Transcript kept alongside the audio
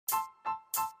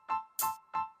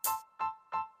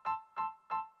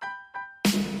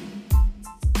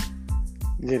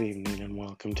Good evening and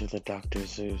welcome to the Dr.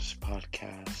 Zeus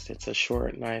podcast. It's a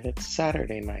short night. It's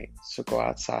Saturday night, so go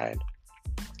outside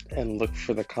and look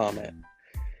for the comet.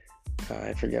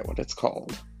 I forget what it's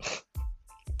called.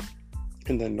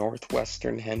 In the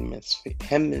northwestern hemisphere.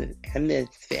 I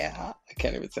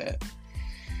can't even say it.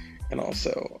 And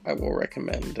also, I will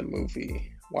recommend a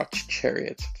movie. Watch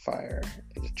Chariots of Fire.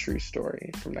 It's a true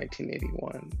story from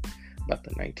 1981 about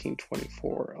the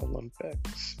 1924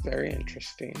 Olympics. Very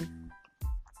interesting.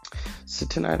 So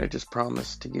tonight I just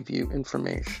promised to give you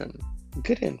information,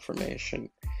 good information,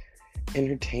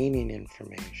 entertaining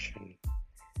information,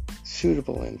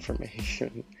 suitable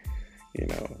information,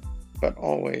 but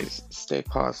always stay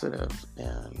positive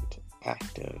and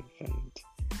active and,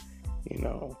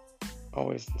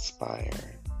 always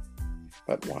inspire.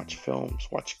 But watch films,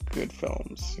 watch good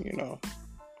films,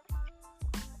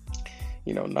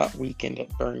 not Weekend at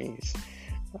Bernie's.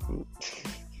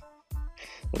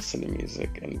 Listen to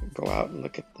music and go out and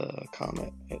look at the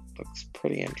comet. It looks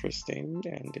pretty interesting,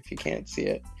 and if you can't see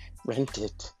it, rent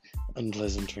it.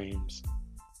 Unpleasant dreams.